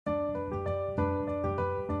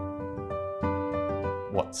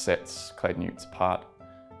what sets Clayton Utes apart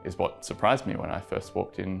is what surprised me when I first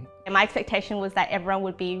walked in. And my expectation was that everyone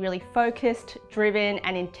would be really focused, driven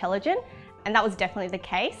and intelligent, and that was definitely the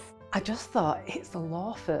case. I just thought it's a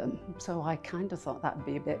law firm, so I kind of thought that'd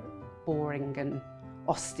be a bit boring and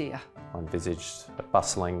austere. I envisaged a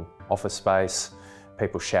bustling office space,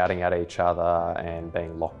 people shouting at each other and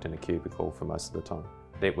being locked in a cubicle for most of the time.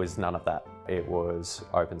 It was none of that. It was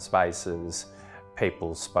open spaces,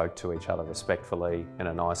 people spoke to each other respectfully, in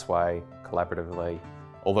a nice way, collaboratively.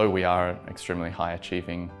 Although we are an extremely high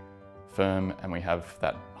achieving firm and we have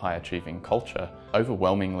that high achieving culture,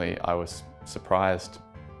 overwhelmingly I was surprised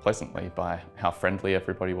pleasantly by how friendly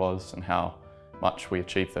everybody was and how much we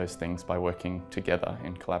achieved those things by working together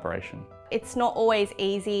in collaboration. It's not always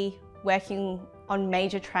easy working on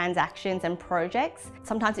major transactions and projects.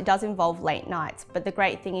 Sometimes it does involve late nights, but the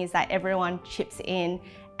great thing is that everyone chips in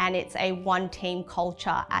and it's a one-team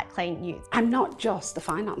culture at Clayton Utes. I'm not just a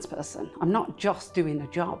finance person. I'm not just doing a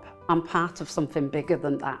job. I'm part of something bigger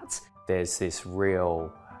than that. There's this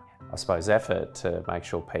real, I suppose, effort to make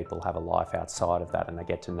sure people have a life outside of that and they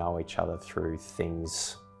get to know each other through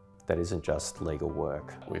things that isn't just legal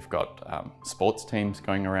work. We've got sports teams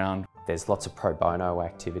going around. There's lots of pro bono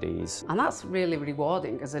activities. And that's really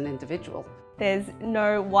rewarding as an individual. There's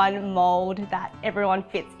no one mould that everyone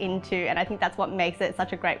fits into, and I think that's what makes it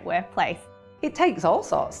such a great workplace. It takes all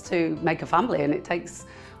sorts to make a family, and it takes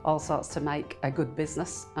all sorts to make a good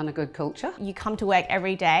business and a good culture. You come to work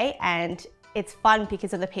every day and it's fun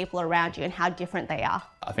because of the people around you and how different they are.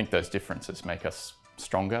 I think those differences make us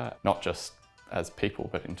stronger, not just as people,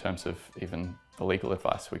 but in terms of even the legal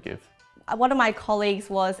advice we give. One of my colleagues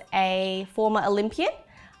was a former Olympian.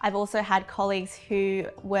 I've also had colleagues who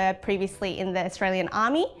were previously in the Australian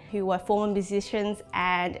Army, who were former musicians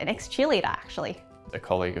and an ex-cheerleader actually. A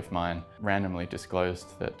colleague of mine randomly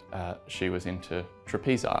disclosed that she was into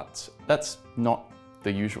trapeze arts. That's not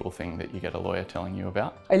the usual thing that you get a lawyer telling you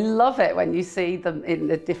about. I love it when you see them in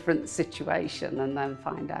a different situation and then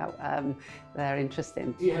find out they're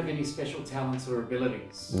interesting. Do you have any special talents or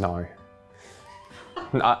abilities? No.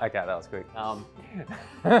 No, okay, that was quick.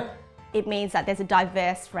 It means that there's a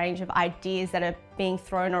diverse range of ideas that are being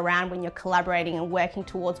thrown around when you're collaborating and working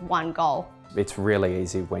towards one goal. It's really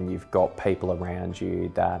easy when you've got people around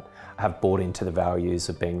you that have bought into the values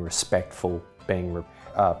of being respectful, being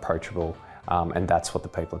approachable, and that's what the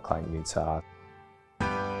people at Clayton Utes are.